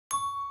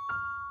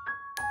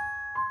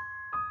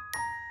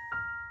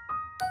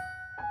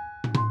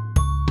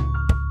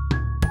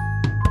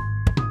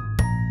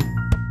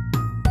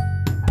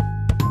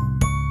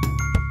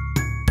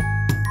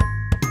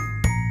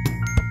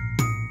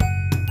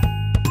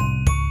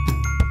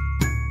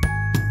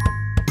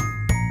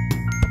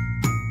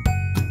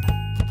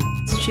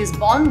she's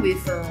born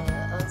with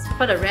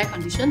quite a rare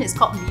condition. It's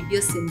called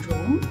Meavius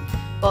syndrome.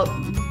 But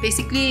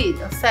basically,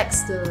 it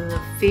affects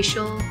the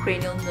facial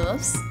cranial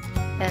nerves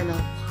and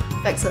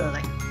affects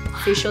her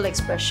facial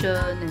expression,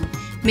 and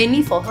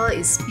mainly for her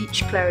is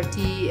speech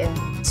clarity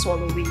and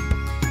swallowing.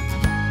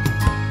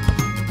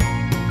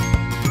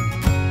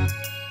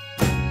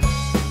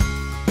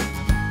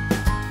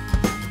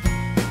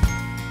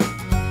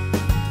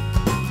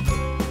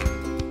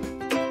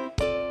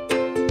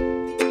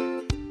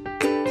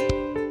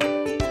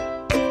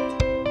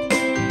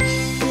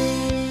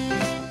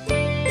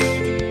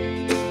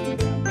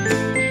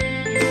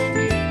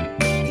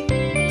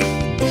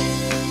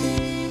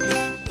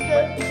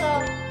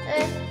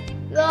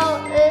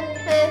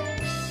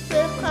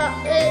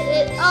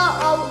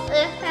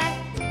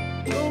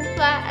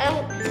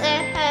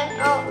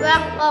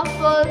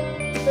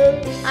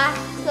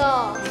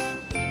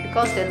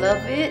 Because they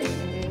love it,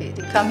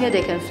 they come here,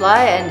 they can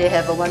fly, and they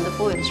have a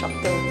wonderful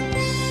instructor.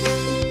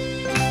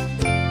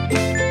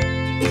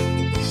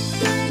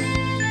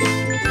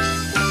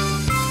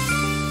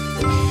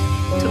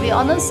 To be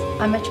honest,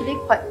 I'm actually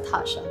quite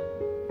touched.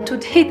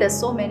 Today there's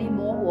so many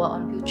more who are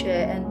on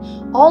wheelchair,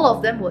 and all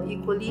of them were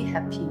equally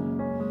happy.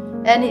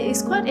 And it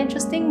is quite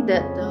interesting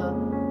that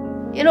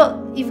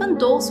even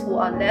those who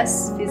are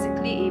less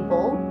physically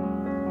able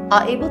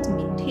are able to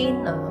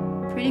maintain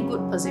a pretty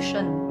good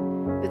position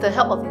with the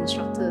help of the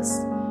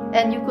instructors,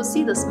 and you could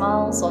see the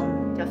smiles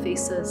on their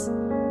faces.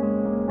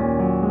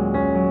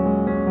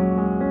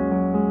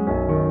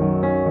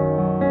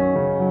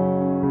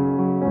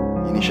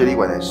 Initially,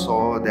 when I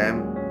saw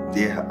them,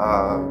 they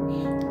are,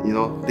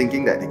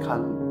 thinking that they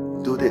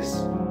can't do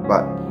this,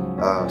 but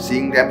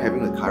seeing them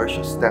having the courage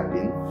to step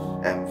in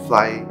and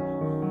fly,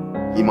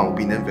 in my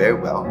opinion, very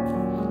well,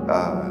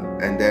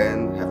 and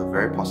then have a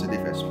very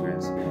positive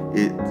experience.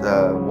 It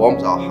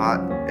warms our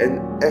heart, and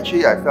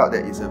actually I felt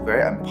that it's a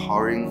very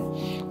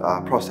empowering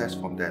process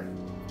from them.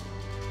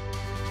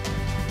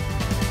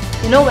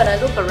 When I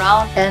look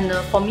around, and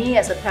for me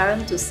as a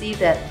parent to see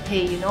that,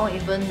 hey,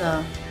 even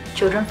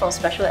children from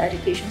special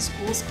education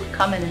schools could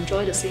come and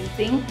enjoy the same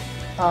thing,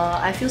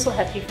 I feel so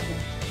happy for them.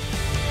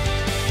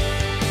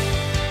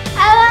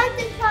 I want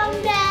to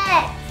come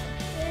back!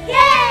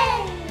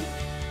 Yay!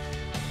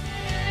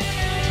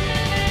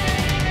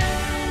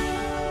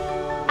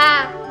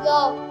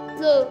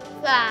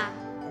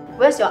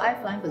 Where's your eye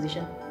flying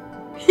position?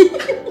 It's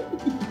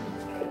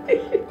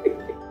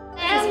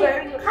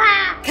very good.